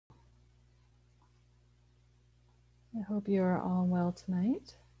I hope you are all well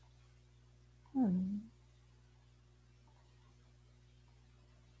tonight.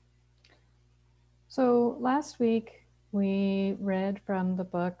 So last week we read from the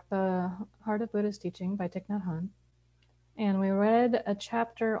book The Heart of Buddha's Teaching by Thich Nhat Hanh, and we read a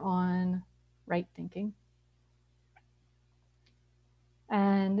chapter on right thinking.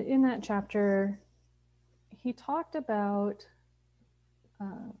 And in that chapter, he talked about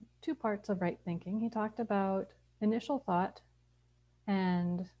two parts of right thinking. He talked about initial thought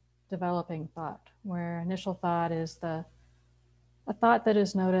and developing thought, where initial thought is a thought that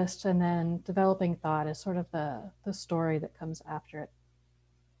is noticed, and then developing thought is sort of the story that comes after it.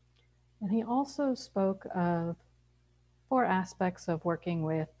 And he also spoke of 4 aspects of working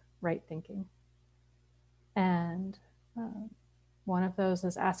with right thinking. And one of those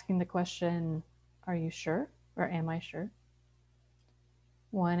is asking the question, are you sure? Or am I sure?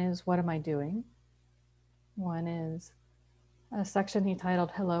 One is, what am I doing? One is a section he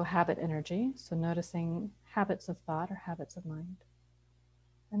titled Hello Habit Energy, so noticing habits of thought or habits of mind.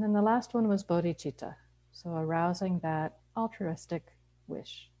 And then the last one was bodhicitta, so arousing that altruistic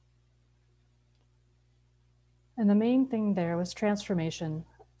wish. And the main thing there was transformation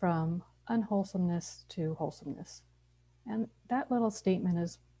from unwholesomeness to wholesomeness. And that little statement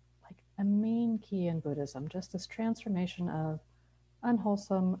is like a main key in Buddhism, just this transformation of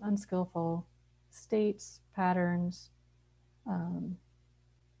unwholesome, unskillful states, patterns,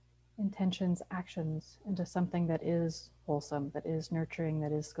 intentions, actions into something that is wholesome, that is nurturing,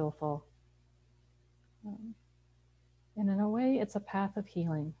 that is skillful. And in a way, it's a path of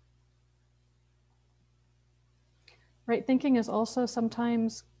healing. Right thinking is also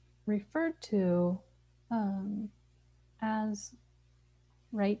sometimes referred to as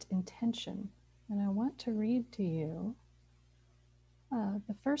right intention. And I want to read to you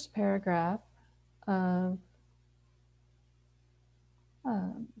the first paragraph of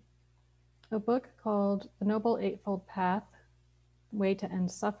a book called The Noble Eightfold Path, Way to End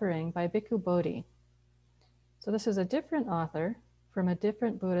Suffering by Bhikkhu Bodhi. So this is a different author from a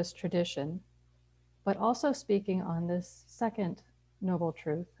different Buddhist tradition, but also speaking on this second noble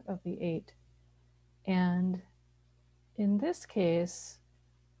truth of the 8. And in this case,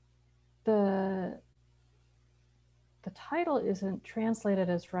 the title isn't translated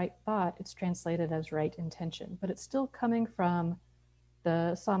as right thought, it's translated as right intention, but it's still coming from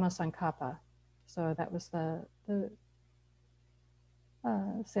the Sama Sankappa. So that was the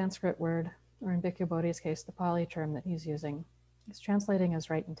Sanskrit word, or in Bhikkhu Bodhi's case, the Pali term that he's using. It's translating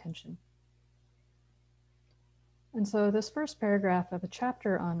as right intention. And so this first paragraph of a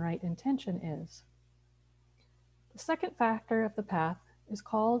chapter on right intention is, the second factor of the path is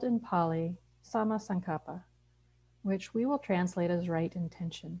called in Pali Sama Sankappa, which we will translate as right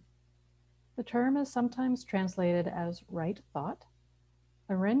intention. The term is sometimes translated as right thought,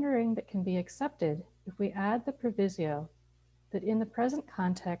 a rendering that can be accepted if we add the proviso that in the present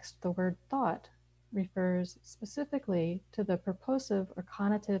context, the word thought refers specifically to the purposive or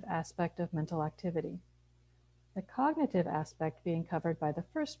conative aspect of mental activity, the cognitive aspect being covered by the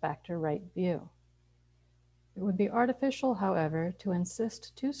first factor, right view. It would be artificial, however, to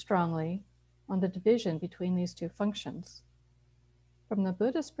insist too strongly on the division between these two functions. From the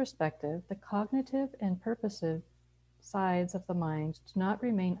Buddhist perspective, the cognitive and purposive sides of the mind do not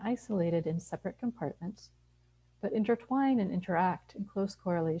remain isolated in separate compartments, but intertwine and interact in close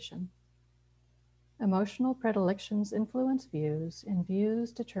correlation. Emotional predilections influence views, and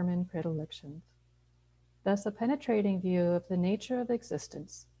views determine predilections. Thus, a penetrating view of the nature of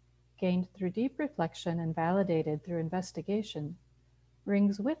existence, gained through deep reflection and validated through investigation,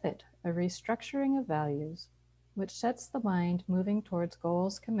 brings with it a restructuring of values, which sets the mind moving towards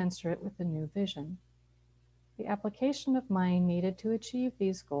goals commensurate with the new vision. The application of mind needed to achieve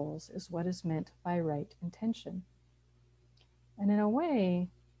these goals is what is meant by right intention. And in a way,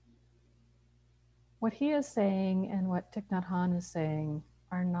 what he is saying and what Thich Nhat Hanh is saying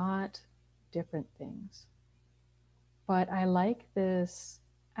are not different things. But I like this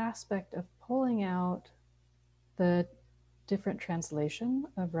aspect of pulling out the different translation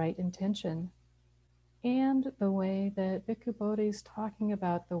of right intention and the way that Bhikkhu Bodhi is talking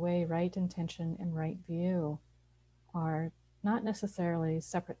about the way right intention and right view are not necessarily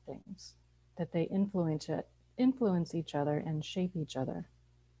separate things, that they influence each other and shape each other.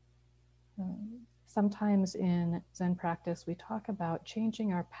 Sometimes in Zen practice, we talk about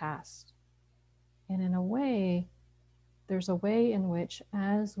changing our past. And in a way, there's a way in which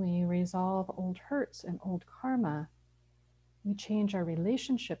as we resolve old hurts and old karma, we change our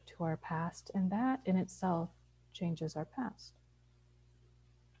relationship to our past, and that in itself changes our past.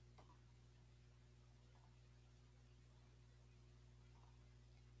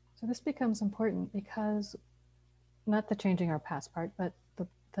 So this becomes important because not the changing our past part, but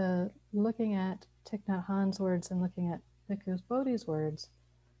the looking at Thich Nhat Hanh's words and looking at Bhikkhu Bodhi's words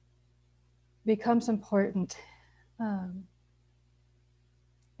becomes important. And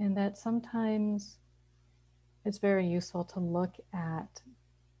that sometimes it's very useful to look at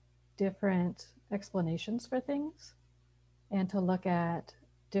different explanations for things and to look at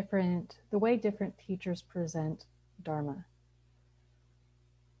the way different teachers present Dharma.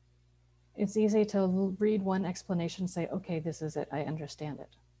 It's easy to read one explanation and say, okay, this is it, I understand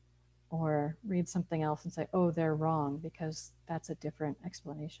it. Or read something else and say, oh, they're wrong, because that's a different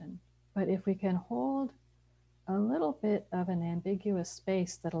explanation. But if we can hold a little bit of an ambiguous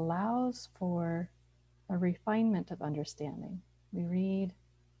space that allows for a refinement of understanding. We read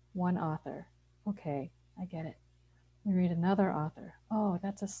one author. Okay, I get it. We read another author. Oh,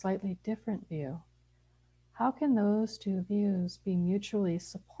 that's a slightly different view. How can those two views be mutually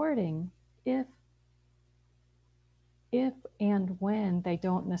supporting if and when they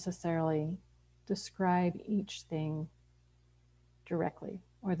don't necessarily describe each thing directly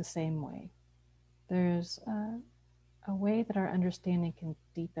or the same way? There's a way that our understanding can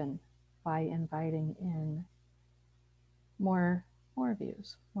deepen by inviting in more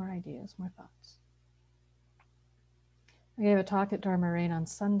views, more ideas, more thoughts. I gave a talk at Dharma Rain on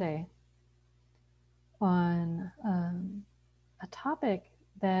Sunday on a topic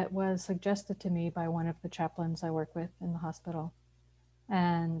that was suggested to me by one of the chaplains I work with in the hospital.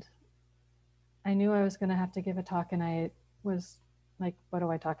 And I knew I was going to have to give a talk, and I was like, what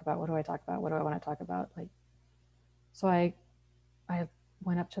do I talk about? What do I talk about? What do I want to talk about? Like, so I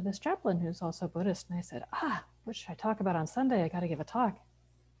went up to this chaplain who's also Buddhist, and I said, what should I talk about on Sunday? I got to give a talk.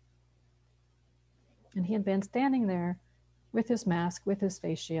 And he had been standing there with his mask, with his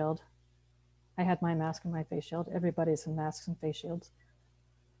face shield. I had my mask and my face shield. Everybody's in masks and face shields.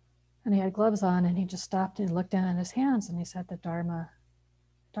 And he had gloves on, and he just stopped and looked down at his hands, and he said that Dharma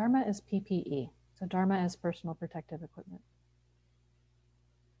is PPE. So Dharma is personal protective equipment.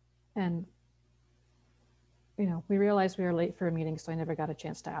 And, we realized we were late for a meeting, so I never got a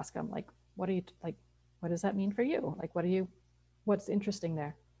chance to ask him, like, what does that mean for you? Like, what's interesting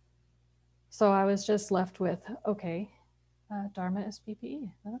there? So I was just left with, okay, Dharma is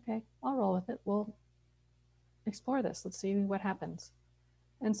PPE. Okay, I'll roll with it. We'll explore this. Let's see what happens.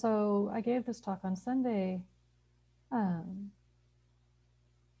 And so I gave this talk on Sunday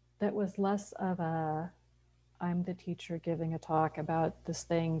that was less of I'm the teacher giving a talk about this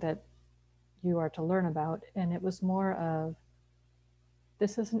thing that you are to learn about. And it was more of,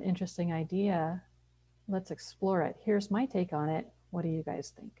 this is an interesting idea. Let's explore it. Here's my take on it. What do you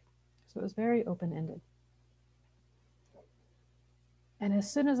guys think? So it was very open-ended. And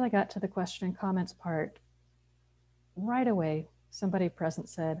as soon as I got to the question and comments part, right away, somebody present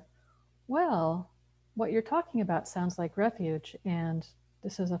said, well, what you're talking about sounds like refuge, and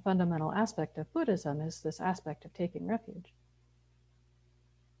this is a fundamental aspect of Buddhism, is this aspect of taking refuge.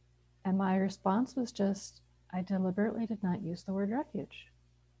 And my response was just, I deliberately did not use the word refuge,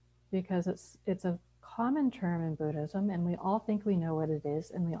 because it's a common term in Buddhism, and we all think we know what it is,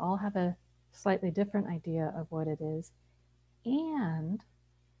 and we all have a slightly different idea of what it is. And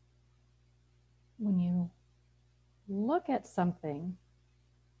when you look at something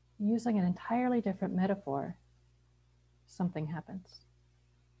using an entirely different metaphor, something happens.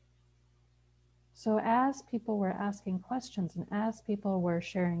 So as people were asking questions and as people were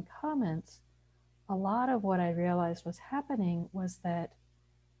sharing comments, a lot of what I realized was happening was that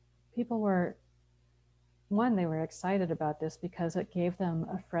people were, one, they were excited about this because it gave them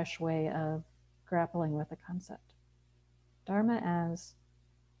a fresh way of grappling with a concept. Dharma as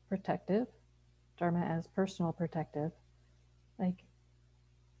protective, Dharma as personal protective. Like,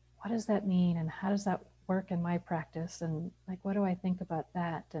 what does that mean? And how does that work in my practice? And like, what do I think about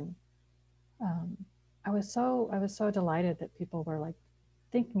that? And I was so delighted that people were like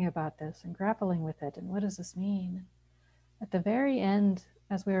thinking about this and grappling with it. And what does this mean? At the very end,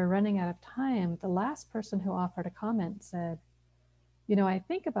 as we were running out of time, the last person who offered a comment said, I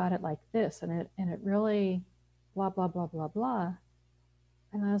think about it like this, and it really blah, blah, blah, blah, blah.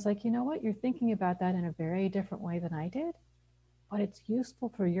 And I was like, you know what? You're thinking about that in a very different way than I did, but it's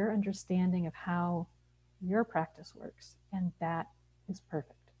useful for your understanding of how your practice works. And that is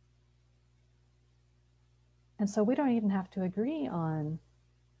perfect. And so we don't even have to agree on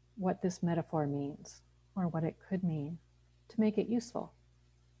what this metaphor means or what it could mean to make it useful.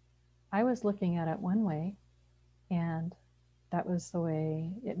 I was looking at it one way, and that was the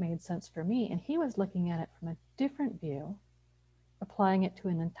way it made sense for me. And he was looking at it from a different view, applying it to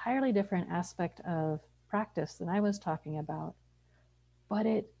an entirely different aspect of practice than I was talking about. But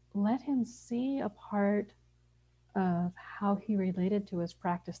it let him see a part of how he related to his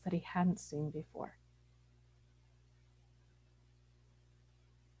practice that he hadn't seen before.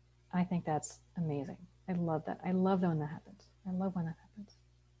 I think that's amazing. I love that. I love when that happens. I love when that happens.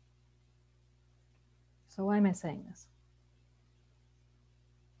 So why am I saying this?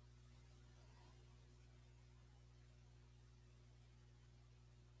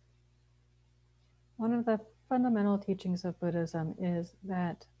 One of the fundamental teachings of Buddhism is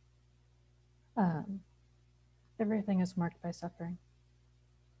that everything is marked by suffering.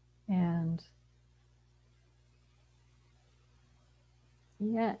 And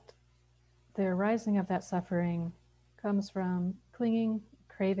yet, the arising of that suffering comes from clinging,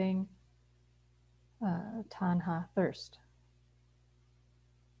 craving, tanha, thirst.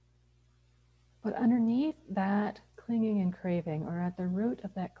 But underneath that clinging and craving, or at the root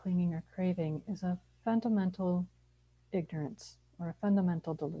of that clinging or craving, is a fundamental ignorance or a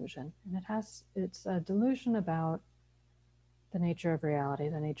fundamental delusion. And it's a delusion about the nature of reality,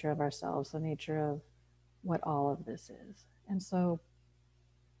 the nature of ourselves, the nature of what all of this is. And so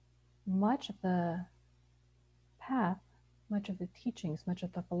much of the path, much of the teachings, much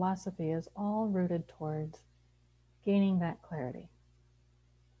of the philosophy is all rooted towards gaining that clarity.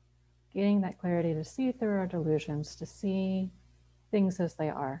 Gaining that clarity to see through our delusions, to see things as they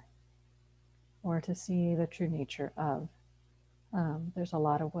are, or to see the true nature of. There's a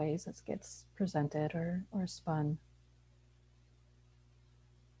lot of ways it gets presented or spun.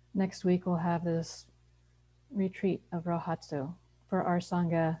 Next week, we'll have this retreat of Rohatsu. For our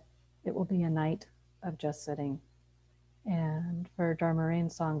Sangha, it will be a night of just sitting. And for Dharma Rain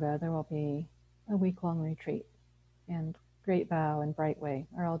Sangha, there will be a week-long retreat. And Great Vow and Bright Way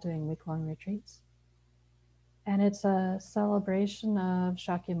are all doing week-long retreats. And it's a celebration of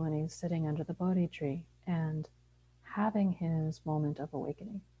Shakyamuni sitting under the Bodhi tree and having his moment of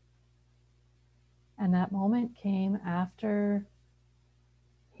awakening. And that moment came after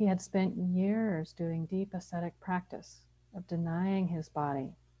he had spent years doing deep ascetic practice of denying his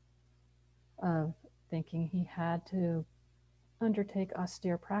body, of thinking he had to undertake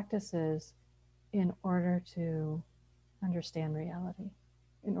austere practices in order to understand reality,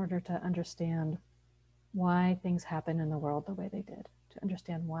 in order to understand why things happen in the world the way they did, to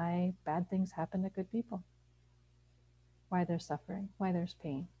understand why bad things happen to good people, why there's suffering, why there's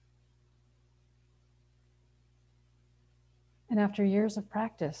pain. And after years of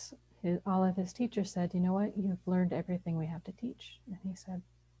practice, all of his teachers said, you know what, you've learned everything we have to teach. And he said,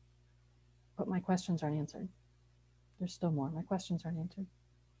 but my questions aren't answered. There's still more. My questions aren't answered.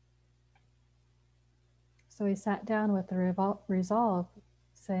 So he sat down with the resolve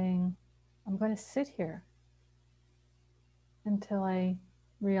saying, I'm going to sit here until I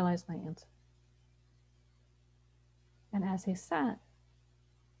realize my answer. And as he sat,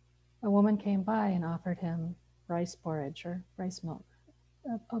 a woman came by and offered him rice porridge or rice milk,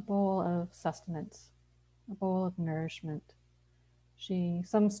 a bowl of sustenance, a bowl of nourishment.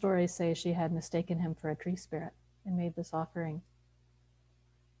 Some stories say she had mistaken him for a tree spirit and made this offering.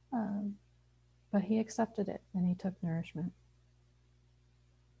 But he accepted it and he took nourishment.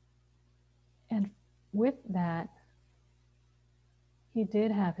 And with that, he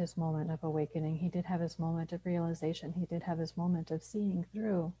did have his moment of awakening. He did have his moment of realization. He did have his moment of seeing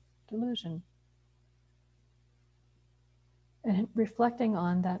through delusion. And reflecting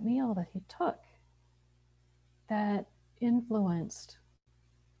on that meal that he took, that influenced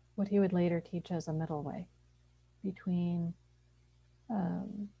what he would later teach as a middle way between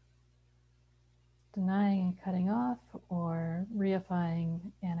denying and cutting off, or reifying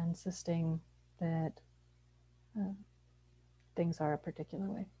and insisting that things are a particular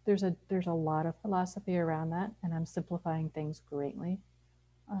way. There's a lot of philosophy around that, and I'm simplifying things greatly.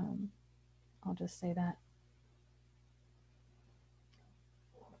 I'll just say that.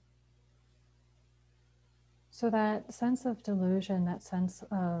 So that sense of delusion, that sense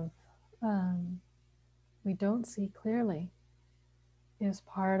of we don't see clearly, is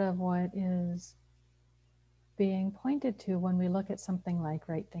part of what is being pointed to when we look at something like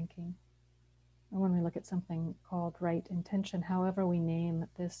right thinking, or when we look at something called right intention, however we name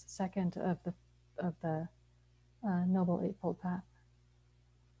this second of the Noble Eightfold Path.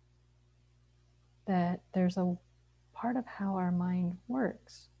 That there's a part of how our mind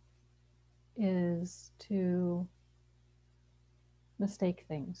works is to mistake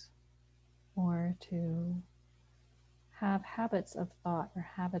things, or to have habits of thought or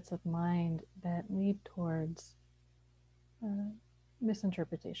habits of mind that lead towards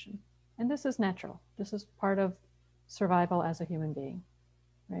misinterpretation. And this is natural. This is part of survival as a human being,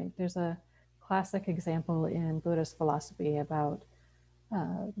 right? There's a classic example in Buddhist philosophy about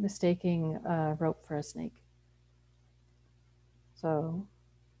mistaking a rope for a snake. So,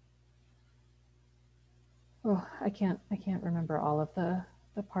 I can't remember all of the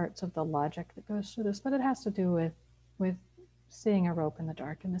parts of the logic that goes through this, but it has to do with seeing a rope in the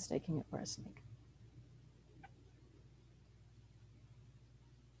dark and mistaking it for a snake.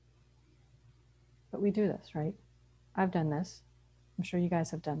 But we do this, right? I've done this. I'm sure you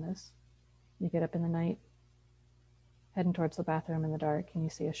guys have done this. You get up in the night, heading towards the bathroom in the dark, and you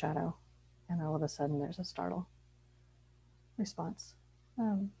see a shadow, and all of a sudden there's a startle response.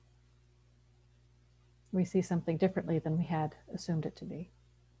 We see something differently than we had assumed it to be.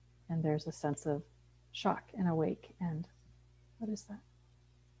 And there's a sense of shock and awake. And what is that?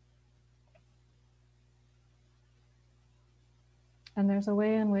 And there's a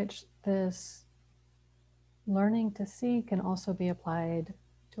way in which this learning to see can also be applied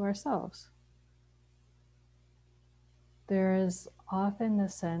to ourselves. There is often the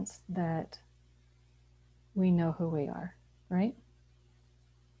sense that we know who we are, right?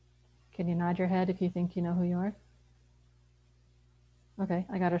 Can you nod your head if you think you know who you are? Okay,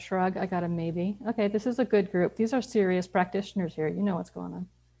 I got a shrug, I got a maybe. Okay, this is a good group. These are serious practitioners here. You know what's going on.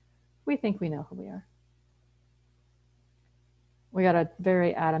 We think we know who we are. We got a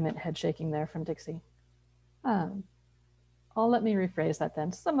very adamant head shaking there from Dixie. Let me rephrase that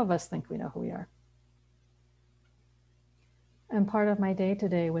then. Some of us think we know who we are. And part of my day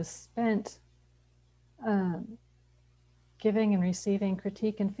today was spent giving and receiving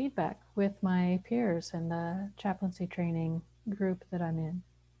critique and feedback with my peers in the chaplaincy training group that I'm in.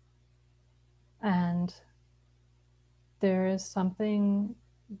 And there is something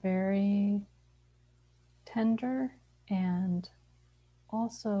very tender and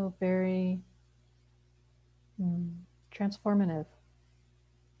also very transformative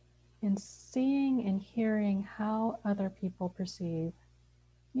in seeing and hearing how other people perceive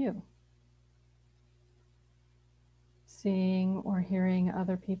you. Seeing or hearing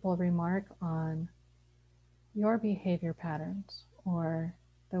other people remark on your behavior patterns or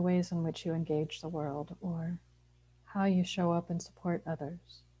the ways in which you engage the world or how you show up and support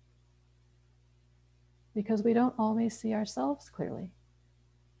others. Because we don't always see ourselves clearly.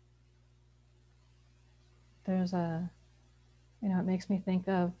 There's it makes me think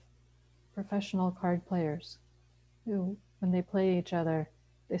of professional card players who, when they play each other,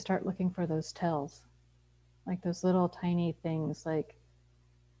 they start looking for those tells, like those little tiny things, like,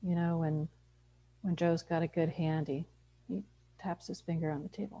 when Joe's got a good hand, he taps his finger on the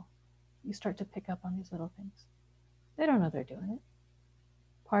table. You start to pick up on these little things. They don't know they're doing it.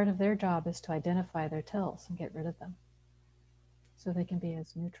 Part of their job is to identify their tells and get rid of them so they can be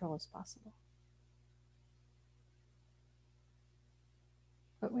as neutral as possible.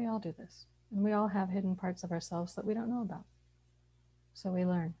 But we all do this, and we all have hidden parts of ourselves that we don't know about. So we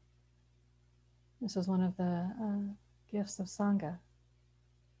learn. This is one of the gifts of Sangha,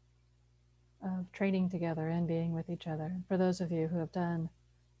 of training together and being with each other. For those of you who have done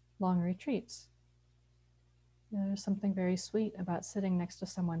long retreats, there's something very sweet about sitting next to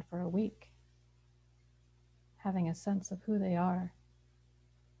someone for a week, having a sense of who they are,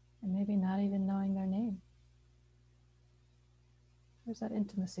 and maybe not even knowing their name. There's that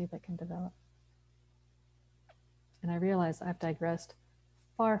intimacy that can develop. And I realize I've digressed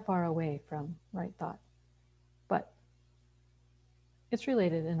far, far away from right thought, but it's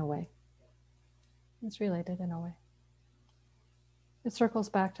related in a way. It's related in a way. It circles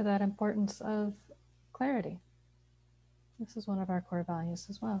back to that importance of clarity. This is one of our core values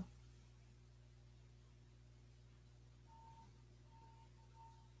as well.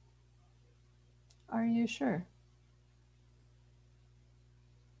 Are you sure?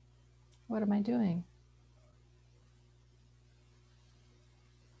 What am I doing?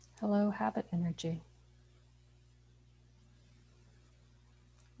 Hello, habit energy.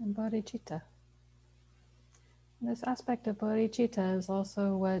 And bodhicitta. This aspect of bodhicitta is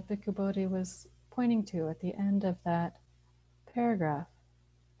also what Bhikkhu Bodhi was pointing to at the end of that paragraph,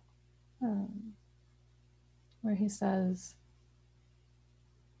 where he says,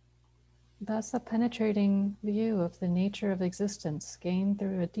 thus a penetrating view of the nature of existence gained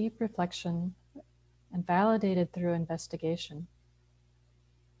through a deep reflection and validated through investigation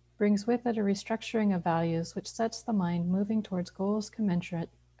brings with it a restructuring of values which sets the mind moving towards goals commensurate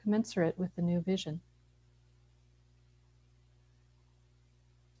with the new vision.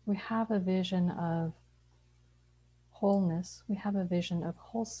 We have a vision of wholeness, we have a vision of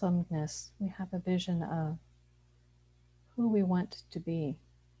wholesomeness, we have a vision of who we want to be,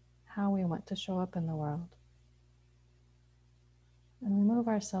 how we want to show up in the world. And we move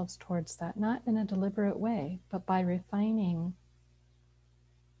ourselves towards that, not in a deliberate way, but by refining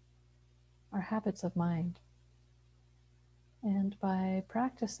our habits of mind. And by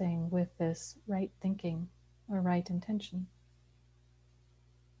practicing with this right thinking or right intention,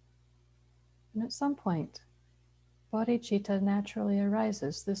 and at some point, bodhicitta naturally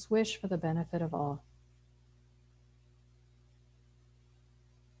arises, this wish for the benefit of all.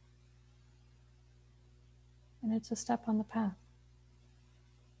 And it's a step on the path.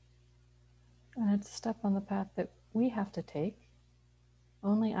 And it's a step on the path that we have to take.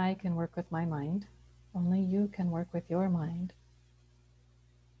 Only I can work with my mind. Only you can work with your mind.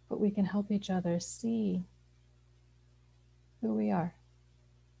 But we can help each other see who we are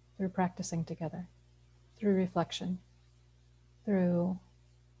through practicing together, through reflection, through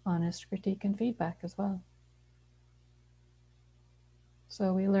honest critique and feedback as well.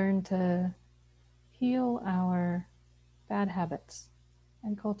 So we learn to heal our bad habits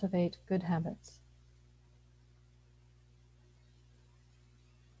and cultivate good habits.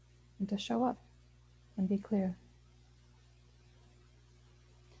 And to show up and be clear.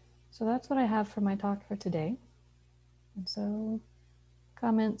 So that's what I have for my talk for today. And so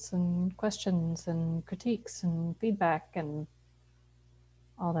comments and questions and critiques and feedback and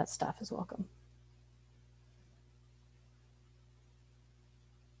all that stuff is welcome.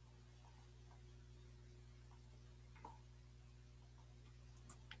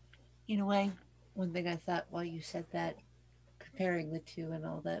 In a way, one thing I thought while you said that, comparing the two and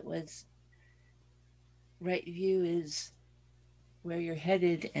all that, was right view is where you're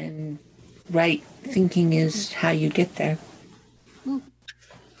headed, and right thinking is how you get there.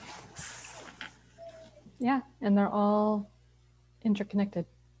 Yeah, and they're all interconnected.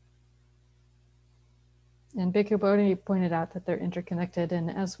 And Bhikkhu Bodhi pointed out that they're interconnected, and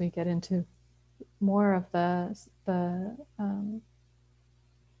as we get into more of the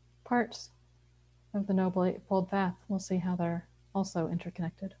parts of the Noble Eightfold Path, we'll see how they're also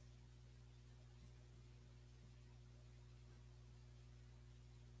interconnected.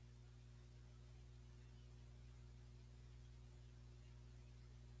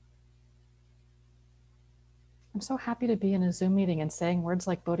 I'm so happy to be in a Zoom meeting and saying words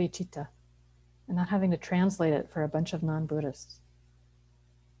like bodhicitta and not having to translate it for a bunch of non-Buddhists.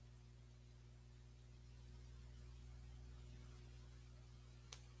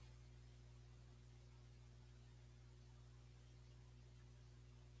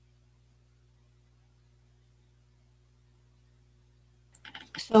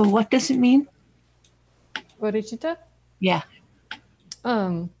 So what does it mean? Bodhicitta? Yeah.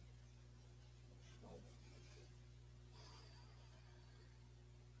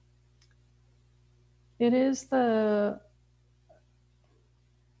 It is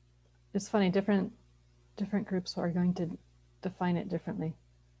it's funny, different groups are going to define it differently.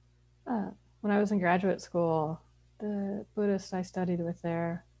 When I was in graduate school, the Buddhists I studied with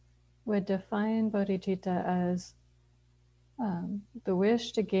there would define bodhicitta as the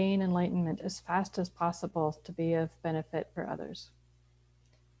wish to gain enlightenment as fast as possible to be of benefit for others.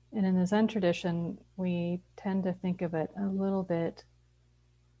 And in the Zen tradition, we tend to think of it a little bit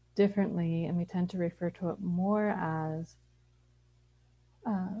differently, and we tend to refer to it more as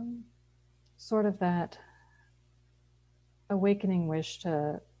sort of that awakening wish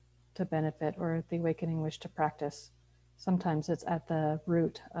to benefit, or the awakening wish to practice. Sometimes it's at the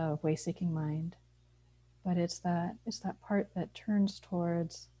root of way-seeking mind, but it's that part that turns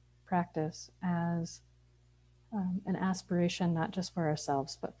towards practice as an aspiration, not just for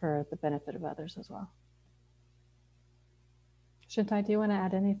ourselves, but for the benefit of others as well. Shintai, do you want to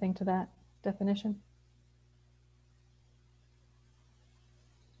add anything to that definition?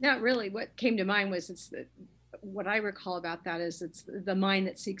 Not really. What came to mind was what I recall about that is it's the mind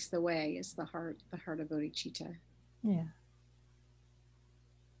that seeks the way is the heart of bodhicitta. Yeah.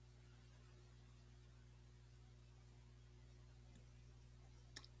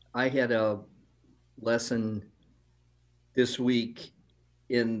 I had a lesson this week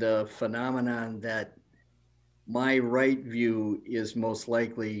in the phenomenon that my right view is most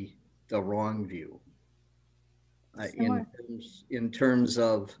likely the wrong view. In terms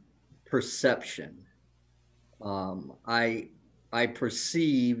of perception. I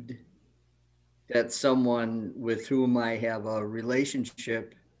perceived that someone with whom I have a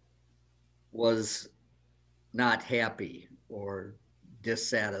relationship was not happy or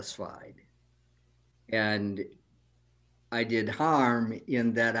dissatisfied. And I did harm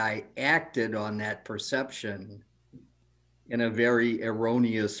in that I acted on that perception in a very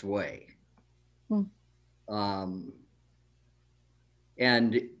erroneous way.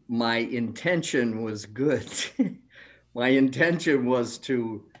 And my intention was good. My intention was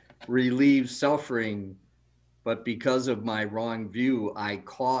to relieve suffering but because of my wrong view, I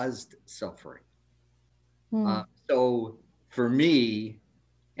caused suffering. So for me,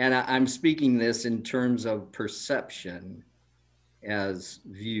 and I'm speaking this in terms of perception as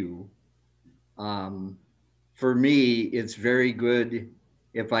view, for me, it's very good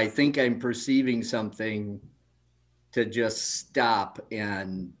if I think I'm perceiving something to just stop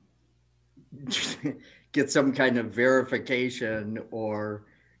and get some kind of verification or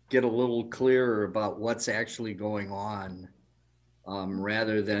get a little clearer about what's actually going on,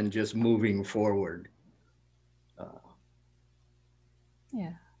 rather than just moving forward.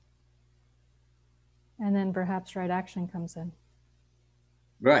 Yeah. And then perhaps right action comes in.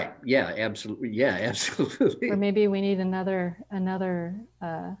 Right. Yeah, absolutely. Yeah, absolutely. Or maybe we need another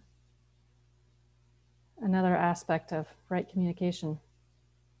aspect of right communication.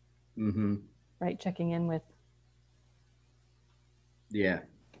 Mm-hmm. Right checking in with. Yeah.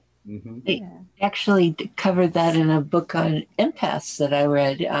 Mm-hmm. They actually covered that in a book on empaths that I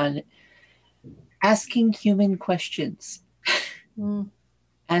read on asking human questions.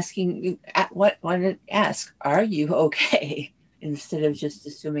 Asking what to ask, are you okay? Instead of just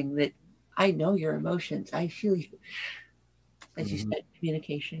assuming that I know your emotions, I feel you. As you said,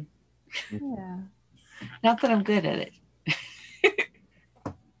 communication. Yeah. Not that I'm good at it.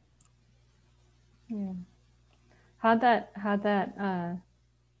 Yeah. How'd that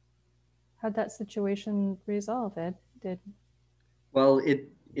situation resolve it? Well, it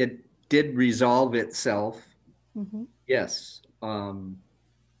did resolve itself. Mm-hmm. Yes.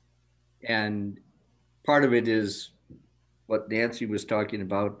 And part of it is what Nancy was talking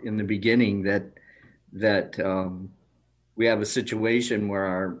about in the beginning, that we have a situation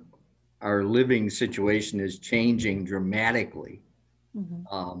where our living situation is changing dramatically.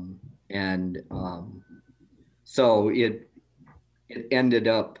 Mm-hmm. And so it ended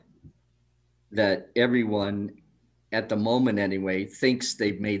up that everyone at the moment anyway thinks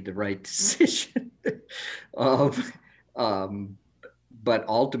they've made the right decision. um, but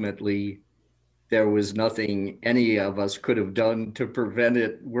ultimately there was nothing any of us could have done to prevent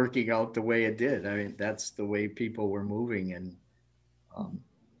it working out the way it did. I mean, that's the way people were moving, and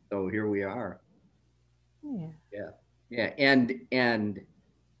so here we are. Yeah. And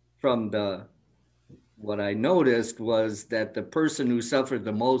from what I noticed was that the person who suffered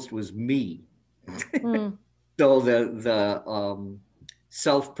the most was me. So the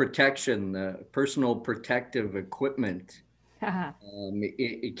self-protection, the personal protective equipment,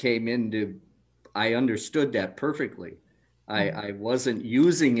 it came into, I understood that perfectly. I wasn't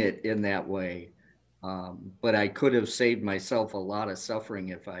using it in that way, but I could have saved myself a lot of suffering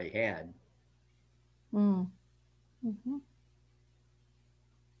if I had. Mm-hmm.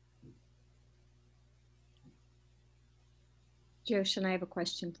 Jyoshin, I have a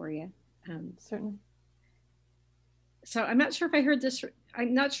question for you. Certainly. So I'm not sure if I heard this.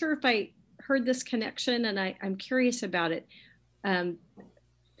 I'm not sure if I heard this connection, and I'm curious about it.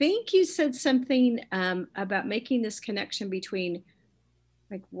 Think you said something about making this connection between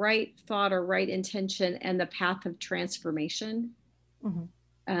like right thought or right intention and the path of transformation.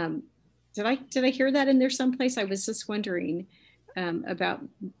 Mm-hmm. Did I hear that in there someplace? I was just wondering about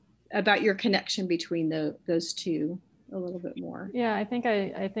your connection between those two a little bit more. Yeah, I think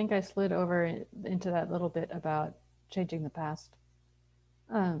I slid over into that little bit about changing the past.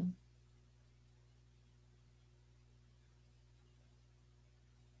 And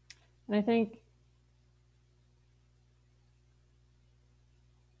I think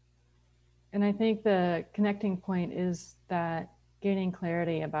the connecting point is that gaining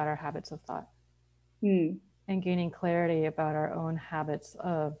clarity about our habits of thought and gaining clarity about our own habits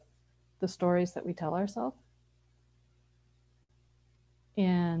of the stories that we tell ourselves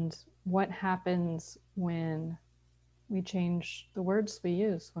and what happens when we change the words we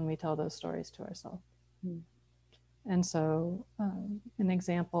use when we tell those stories to ourselves. And so an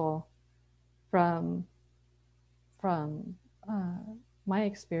example from my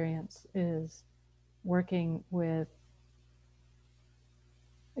experience is working with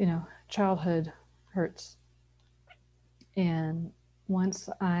childhood hurts, and once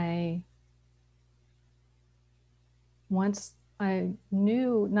I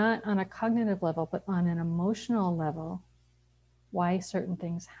knew, not on a cognitive level but on an emotional level, why certain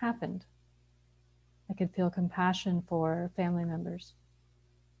things happened, I could feel compassion for family members,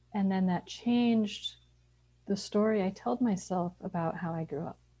 and then that changed the story I told myself about how I grew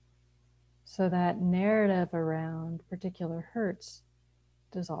up. So that narrative around particular hurts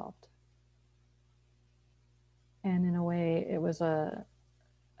dissolved. And in a way, it was a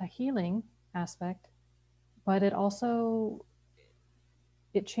healing aspect, but it also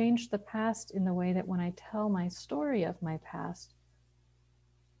it changed the past in the way that when I tell my story of my past,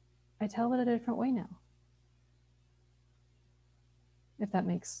 I tell it a different way now. If that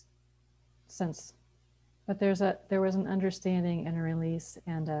makes sense. But there was an understanding and a release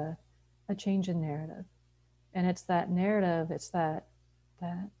and a change in narrative. And it's that narrative, it's that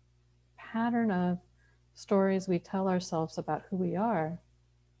pattern of stories we tell ourselves about who we are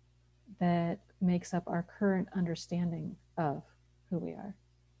that makes up our current understanding of who we are.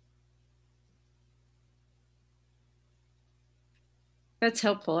 That's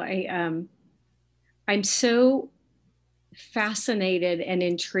helpful. I'm so fascinated and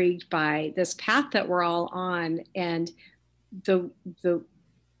intrigued by this path that we're all on, and the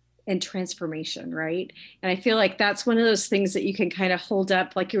and transformation, right? And I feel like that's one of those things that you can kind of hold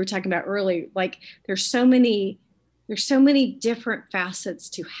up, like you were talking about earlier. Like there's so many different facets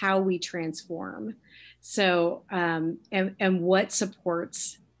to how we transform. So and what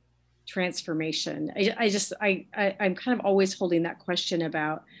supports transformation. I'm kind of always holding that question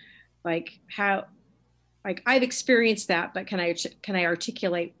about like how, like I've experienced that, but can I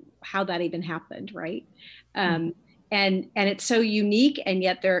articulate how that even happened, right? And it's so unique, and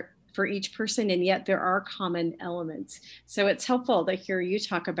yet there for each person, and yet there are common elements. So it's helpful to hear you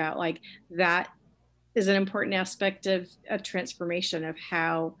talk about like that is an important aspect of transformation, of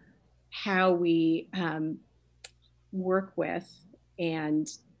how we work with and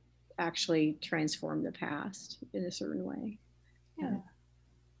actually transform the past in a certain way. Yeah.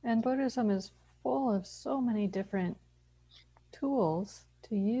 And Buddhism is full of so many different tools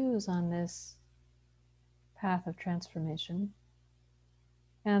to use on this path of transformation.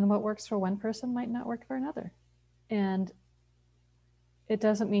 And what works for one person might not work for another. And it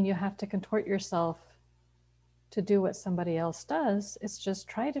doesn't mean you have to contort yourself to do what somebody else does. It's just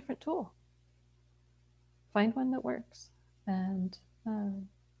try a different tool. Find one that works. And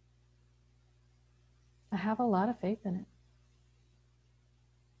I have a lot of faith in it.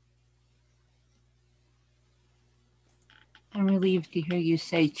 I'm relieved to hear you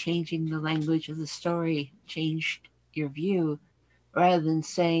say changing the language of the story changed your view, rather than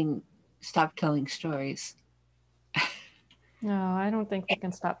saying stop telling stories. No, I don't think we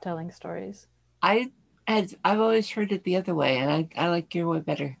can stop telling stories. I've always heard it the other way, and I like your way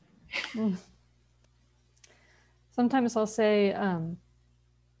better. Sometimes I'll say,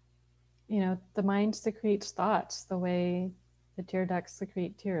 the mind secretes thoughts the way the tear ducts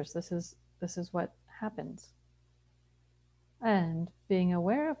secrete tears. This is what happens. And being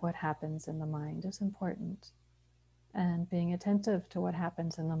aware of what happens in the mind is important. And being attentive to what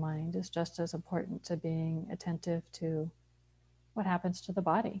happens in the mind is just as important to being attentive to what happens to the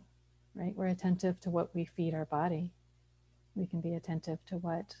body, right? We're attentive to what we feed our body. We can be attentive to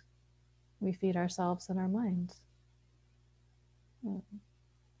what we feed ourselves and our minds.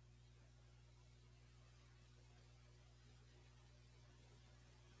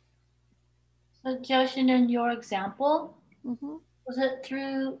 So, Jyoshin, in your example, Mm-hmm. was it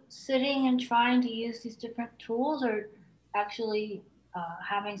through sitting and trying to use these different tools, or actually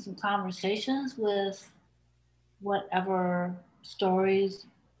having some conversations with whatever stories,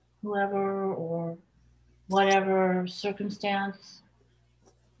 whoever, or whatever circumstance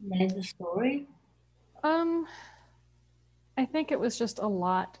made the story? I think it was just a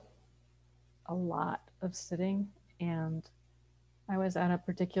lot of sitting, and I was at a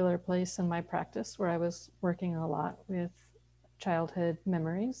particular place in my practice where I was working a lot with childhood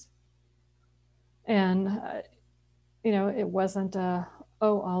memories. And, it wasn't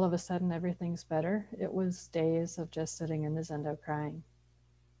all of a sudden everything's better. It was days of just sitting in the zendo crying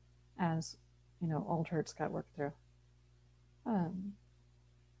as, old hurts got worked through. And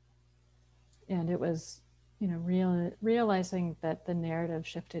it was, realizing that the narrative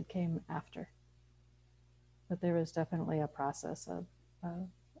shifted came after. But there was definitely a process of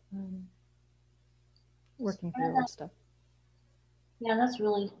working through old stuff. Yeah, that's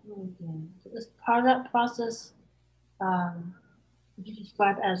really, really good. As part of that process, would you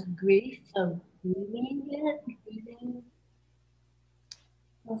describe as grief? So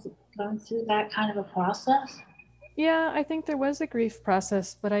was it going through that kind of a process? Yeah, I think there was a grief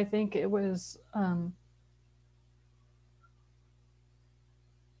process, but I think it was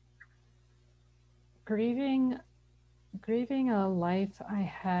grieving a life I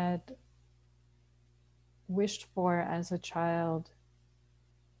had wished for as a child,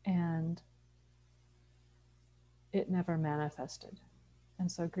 and it never manifested.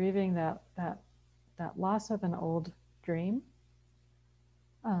 And so grieving that loss of an old dream,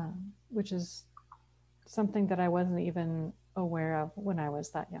 which is something that I wasn't even aware of when I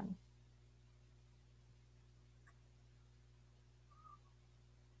was that young.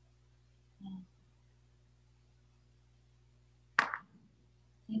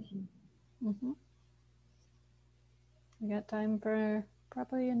 Thank you. Mm-hmm. We got time for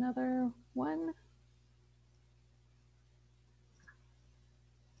probably another one.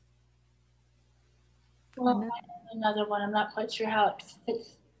 Well, I have another one. I'm not quite sure how it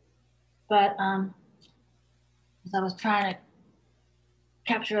fits, but as I was trying to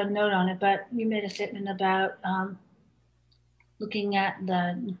capture a note on it, but you made a statement about looking at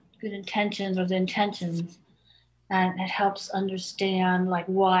the good intentions or the intentions, and it helps understand like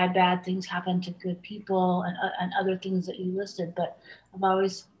why bad things happen to good people and other things that you listed. But I've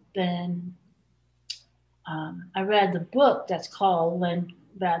always been I read the book that's called When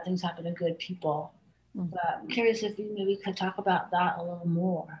Bad Things Happen to Good People. But I'm curious if you maybe could talk about that a little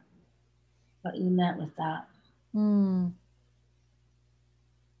more, what you meant with that.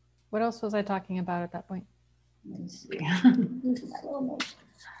 What else was I talking about at that point? Let me see. I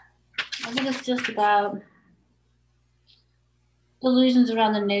think it's just about delusions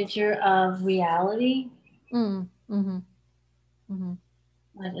around the nature of reality. Mm-hmm. Mm-hmm.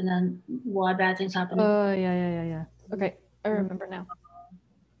 Like, and then why bad things happen. Oh, yeah. Okay, I remember now.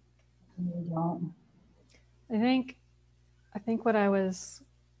 We don't. I think what I was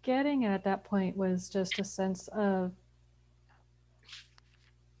getting at that point was just a sense of,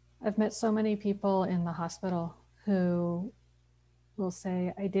 I've met so many people in the hospital who will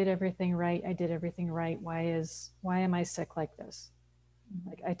say, I did everything right. Why am I sick like this?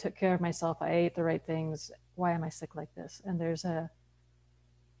 Like, I took care of myself. I ate the right things. Why am I sick like this? And there's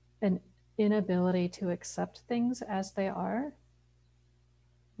an inability to accept things as they are,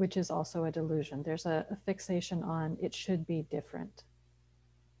 which is also a delusion. There's a fixation on it should be different.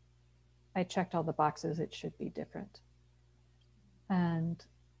 I checked all the boxes, it should be different. And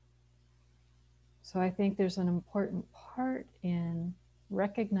so I think there's an important part in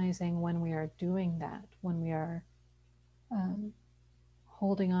recognizing when we are doing that, when we are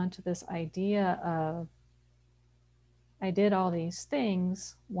holding on to this idea of, I did all these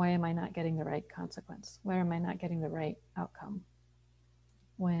things, why am I not getting the right consequence? Why am I not getting the right outcome?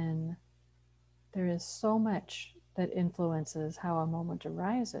 When there is so much that influences how a moment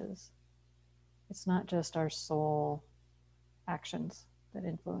arises, it's not just our soul actions that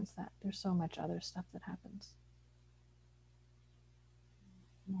influence that. There's so much other stuff that happens.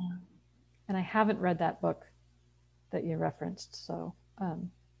 Yeah. And I haven't read that book that you referenced, so I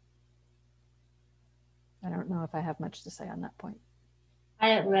don't know if I have much to say on that point. I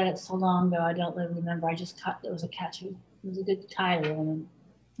hadn't read it so long ago. I don't really remember. I just caught it was a catchy. It was a good title, and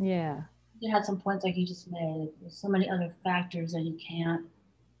Yeah. it had some points like you just made. There's so many other factors that you can't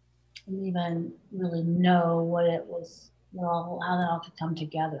even really know what it was, how that all could come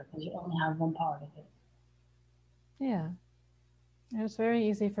together because you only have one part of it. Yeah. It's very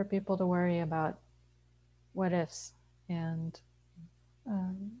easy for people to worry about what ifs and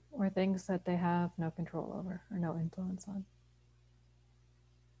or things that they have no control over or no influence on.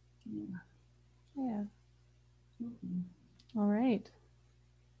 Yeah. All right.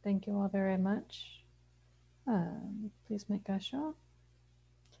 Thank you all very much. Please make gasho.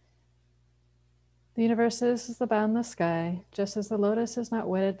 The universe is the boundless sky. Just as the lotus is not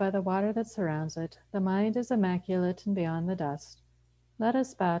wetted by the water that surrounds it, the mind is immaculate and beyond the dust. Let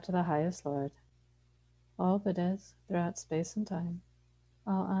us bow to the highest Lord. All Buddhas throughout space and time,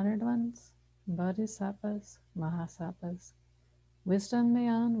 all honored ones, bodhisattvas, mahasattvas, wisdom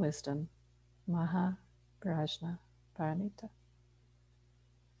beyond wisdom, Maha Prajna Paramita.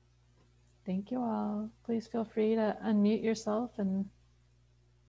 Thank you all. Please feel free to unmute yourself and